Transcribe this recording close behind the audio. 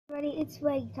Everybody, it's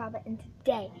A.Q.A, and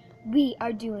today we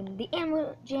are doing the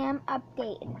Animal Jam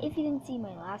update. And if you didn't see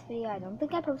my last video, I don't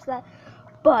think I posted that,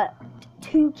 but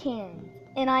toucans,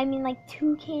 and I mean like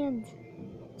toucans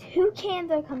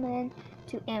are coming in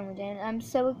to Animal Jam. I'm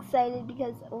so excited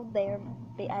because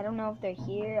I don't know if they're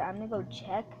here. I'm gonna go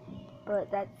check,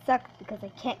 but that sucks because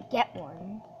I can't get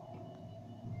one.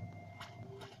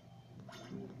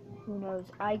 Who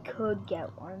knows? I could get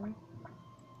one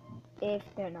if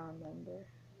they're non-member.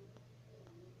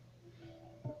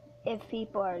 If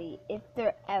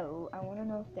they're out, I want to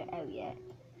know if they're out yet.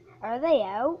 Are they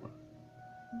out?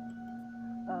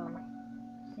 Oh,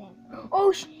 Sam.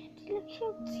 Oh, they look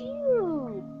so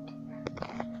cute.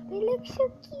 They look so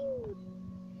cute.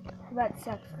 That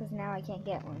sucks because now I can't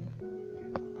get one.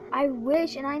 I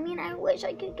wish I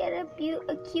could get a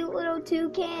cute little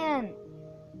toucan.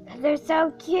 They're so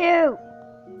cute.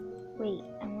 Wait,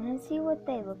 I want to see what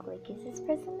they look like. Is this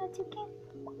person a toucan?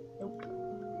 Nope.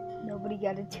 Nobody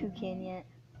got a toucan yet.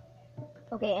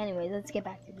 Okay, anyways, let's get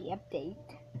back to the update.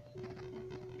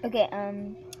 Okay,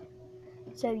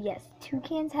 so yes,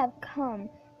 toucans have come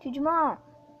to Jamal.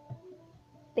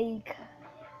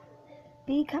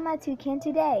 Become a toucan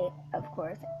today, of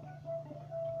course.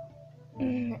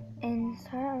 And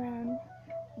start around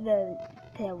the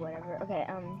whatever. Okay,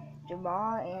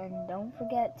 Jamal, and don't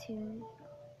forget to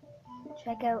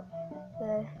check out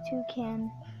the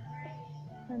toucan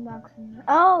unboxing.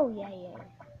 Oh, yeah.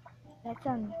 That's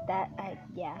the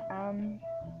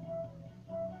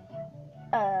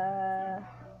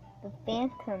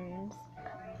Phantoms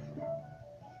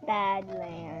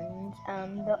Badlands.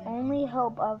 The only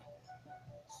hope of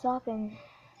stopping.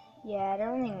 Yeah, I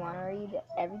don't really want to read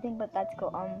everything, but that's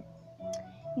cool.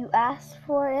 You asked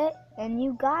for it and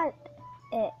you got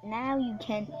it. Now you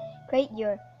can create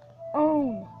your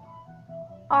own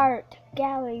art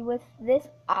gallery with this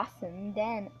awesome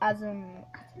den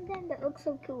that looks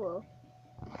so cool.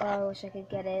 Oh, I wish I could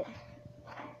get it.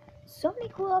 So many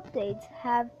cool updates.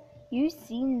 Have you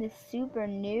seen the super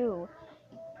new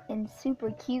and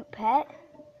super cute pet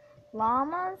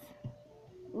llamas?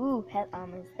 Ooh, pet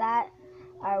llamas that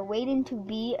are waiting to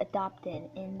be adopted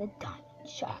in the diamond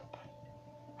shop.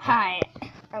 Hi,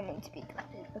 I'm going to be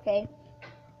adopted, okay?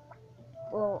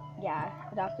 Well, yeah,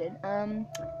 adopted.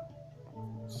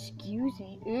 Excuse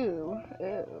me. Ooh.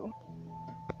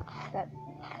 That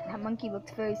monkey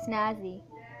looks very snazzy.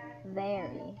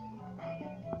 Very,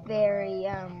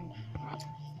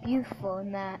 beautiful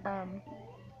in that,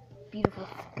 beautiful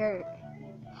skirt.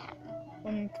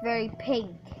 And it's very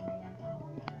pink.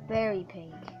 Very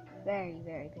pink. Very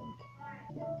pink.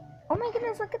 Oh my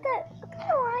goodness, look at that. Look at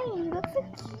the lion. He looks so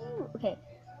cute. Okay,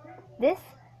 this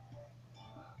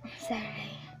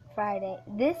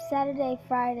Saturday,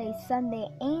 Friday, Sunday,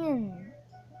 and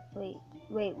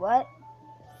wait, what?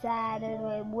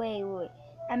 Saturday, wait.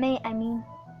 I mean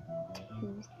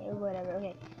Tuesday or whatever.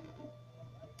 Okay.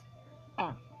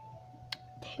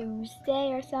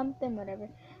 Tuesday or something, whatever.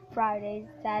 Friday,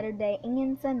 Saturday,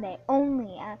 and Sunday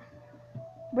only. A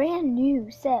brand new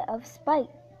set of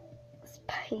spiked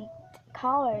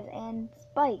collars and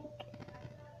spike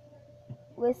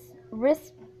with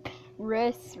wrist. I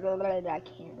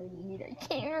can't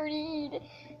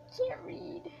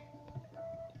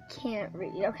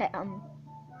read. Okay,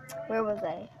 where was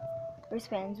I?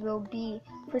 Wristbands will be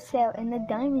for sale in the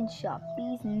diamond shop.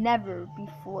 These never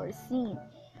before seen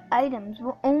items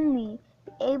will only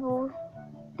be able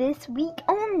this week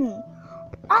only.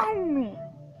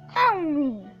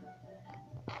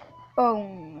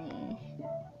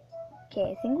 Okay,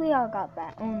 I think we all got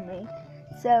that only.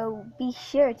 So be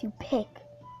sure to pick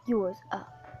yours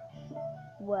up.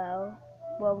 Well,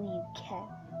 you can.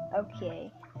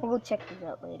 Okay, we'll check this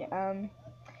out later.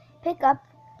 Pick up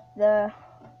the.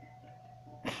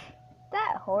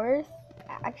 That horse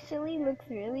actually looks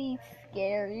really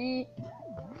scary.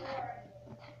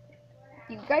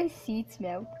 You guys see its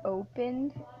mouth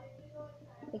opened?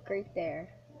 Like right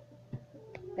there.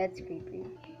 That's creepy.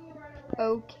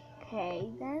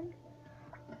 Okay then.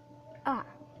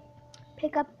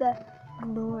 Pick up the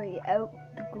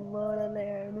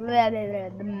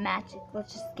magic.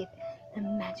 Let's just skip the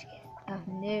magic of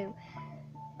new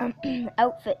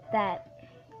outfit that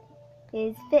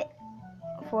is fit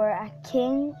for a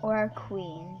king or a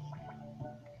queen.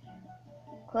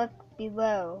 Click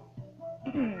below.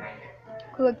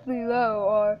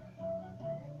 Or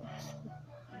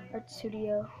art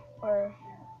studio, or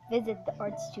visit the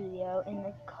art studio in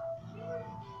the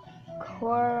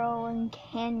Coral and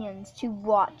Canyons to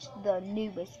watch the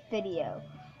newest video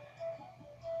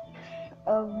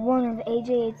of one of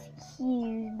AJ's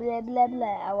cues. Blah blah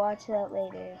blah. I'll watch that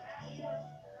later.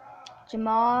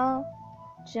 Jamal's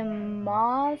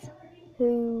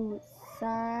who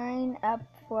sign up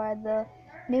for the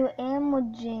new Animal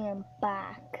Jam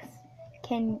box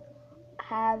can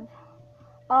have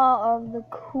all of the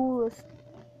coolest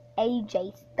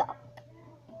AJ stuff.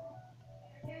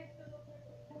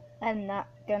 I'm not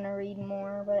gonna read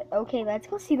more, but okay, let's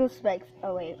go see those spikes.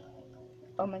 Oh wait.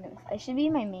 Oh my goodness. I should be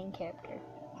my main character.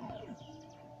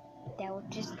 That will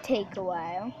just take a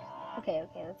while. Okay,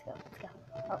 let's go.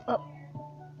 Oh.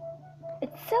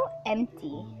 It's so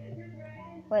empty.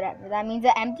 Whatever, that means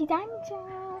an empty diamond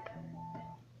shop.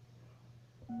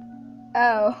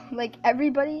 Oh, like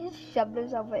everybody just shoved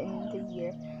themselves into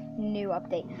your new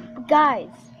update. But guys,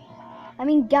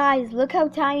 look how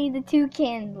tiny the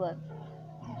toucans look.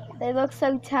 They look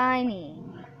so tiny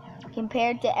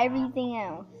compared to everything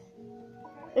else.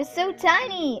 They're so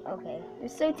tiny. Okay, they're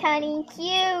so tiny and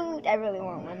cute. I really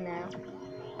want one now.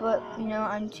 But, you know,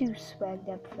 I'm too swagged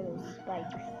up for those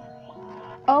spikes.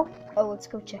 Oh, let's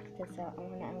go check this out. I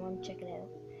want to check it out.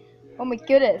 Oh my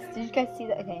goodness, did you guys see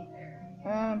that? Okay.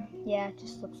 Yeah, it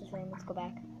just looks the same. Let's go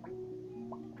back.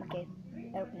 Okay.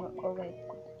 Okay.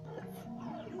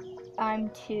 I'm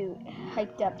too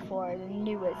hyped up for the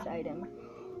newest item.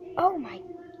 Oh my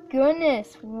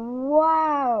goodness.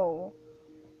 Wow.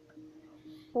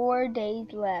 4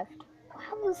 days left.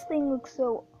 Wow, this thing looks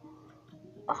so...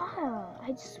 I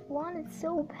just want it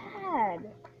so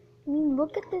bad. I mean,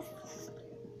 look at this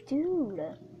dude.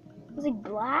 It's like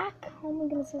black. Oh my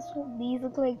goodness, these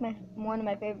look like one of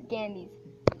my favorite candies.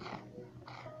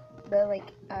 They're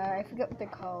like, I forget what they're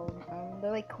called.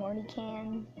 They're like corny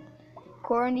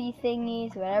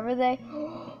thingies, whatever they.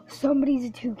 Somebody's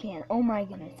a toucan. Oh my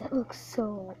goodness, that looks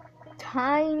so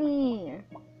tiny.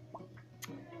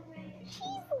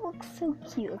 He looks so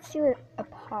cute. Let's see what a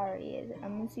pari is.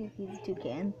 I'm gonna see if he's a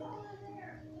toucan.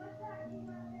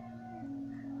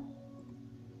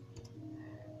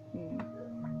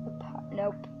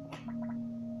 Nope.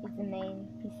 His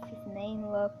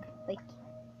main look like.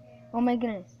 Oh my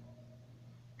goodness.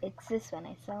 It's this one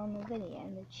I saw in the video,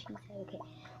 and then she said, okay,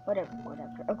 whatever.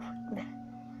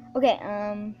 Okay,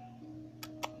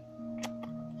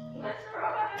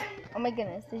 oh my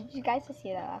goodness, did you guys just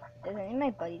see that? Is any of my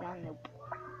buddies on? Nope.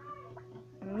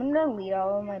 I'm gonna delete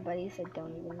all of my buddies that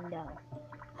don't even know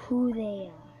who they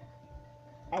are.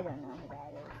 I don't know who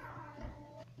that is.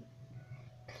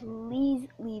 Please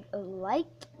leave a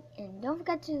like, and don't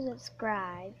forget to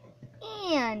subscribe.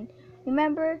 And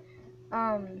remember,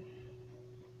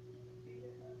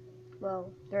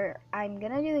 well, I'm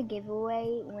gonna do a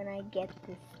giveaway when I get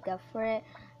the stuff for it.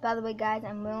 By the way, guys,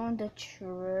 I'm willing to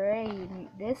trade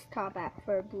this top hat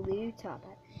for a blue top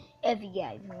hat if you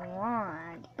guys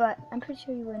want. But I'm pretty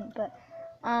sure you wouldn't. But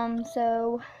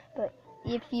but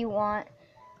if you want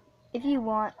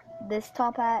this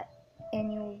top hat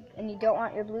and you don't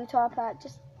want your blue top hat,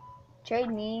 just trade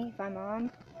me if I'm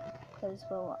on. Because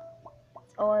well,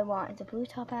 that's all I want is a blue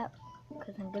top hat.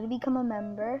 Because I'm gonna become a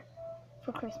member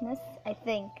for Christmas, I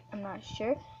think. I'm not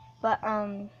sure, but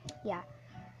yeah.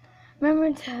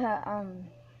 Remember to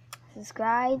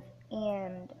subscribe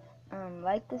and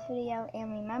like this video,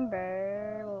 and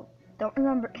remember, well, don't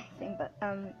remember anything, but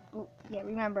yeah,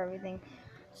 remember everything.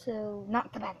 So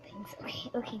not the bad things.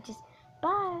 Okay, just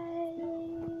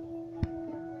bye.